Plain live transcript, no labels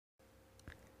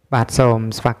បាទសូម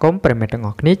ស្វាគមន៍ប្រិយមិត្តទាំងអ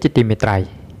ស់គ្នាជាទីមេត្រីឯ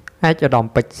កឧត្តម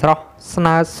ពេជ្រស្រស់ស្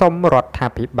នើសុំរដ្ឋា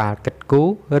ភិបាលកិត្តគូ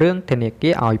រឿងធនាគា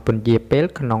រឲ្យពន្យាពេល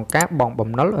ក្នុងការបង់បំ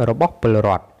ណុលរបស់ពលរ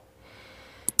ដ្ឋ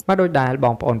បាទដោយដែលប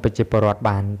ងប្អូនប្រជាពលរដ្ឋ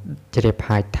បានជ្រាប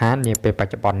ហើយថានាពេលប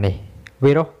ច្ចុប្បន្ននេះ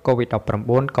វីរុស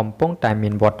COVID-19 កំពុងតែមា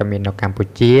នវត្តមាននៅកម្ពុ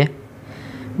ជា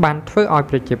បានធ្វើឲ្យ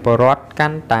ប្រជាពលរដ្ឋកា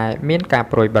ន់តែមានការ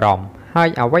ព្រួយបារម្ភហើយ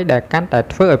អ្វីដែលកាន់តែ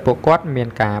ធ្វើឲ្យពួកគាត់មាន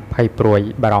ការភ័យព្រួយ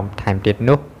បារម្ភថែមទៀត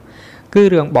នោះគឺ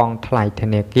រឿងបង់ថ្លៃធ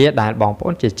នាគារដែលបងប្អូ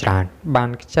នជាច្រើនបាន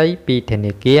ខ្ចីពីធ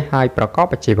នាគារហើយប្រកប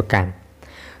អាជីវកម្ម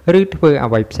ឬធ្វើ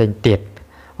អ្វីផ្សេងទៀត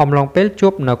អំឡុងពេលជួ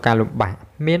បនៅការលំបាក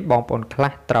មានបងប្អូនខ្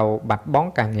លះត្រូវបាត់បង់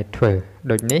ការងារធ្វើ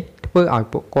ដូចនេះធ្វើឲ្យ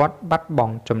ពួកគាត់បាត់ប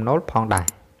ង់ចំណូលផងដែរ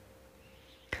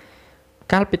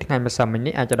កាលពីថ្ងៃម្សិលមិញ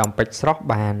នេះអាយដាមពេជ្រស្រស់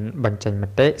បានបញ្ចេញម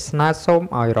តិស្នើសុំ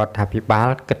ឲ្យរដ្ឋាភិបាល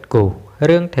កិត្តគូ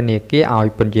រឿងធនាគារឲ្យ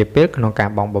ពន្យាពេលក្នុងការ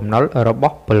បង់បំណុលរប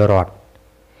ស់ពលរដ្ឋ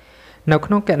នៅ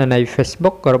ក្នុងគណនី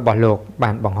Facebook របស់លោក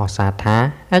បានបង្ហោះសារថា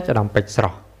ឯកឧត្តមពេជ្រស្រ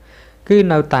ស់គឺ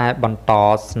នៅតែបន្ត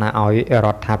ស្នើឲ្យរ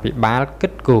ដ្ឋាភិបាលកិ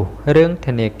ត្តគូរឿងធ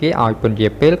នាគារឲ្យពន្យា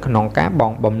ពេលក្នុងការប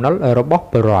ង់បំណុលរបស់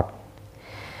ពលរដ្ឋ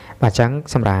បាទចឹង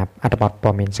សម្រាប់អត្ថបទព័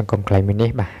ត៌មានសង្គមខ្លីមួយនេះ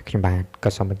បាទខ្ញុំបាទក៏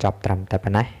សូមបញ្ចប់ត្រឹមតែ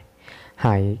ប៉ុណ្ណេះ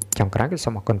ហើយចុងក្រោយក៏សូ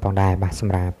មអរគុណផងដែរបាទស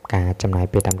ម្រាប់ការចំណាយ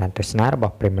ពេលតាមដានទស្សនារប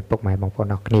ស់ប្រិយមិត្តពុកម៉ែបងប្អូន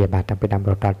អរគ្នាបាទតាំងពីដើមរ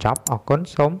ហូតដល់ចប់អរគុណ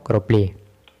សូមគោរពលា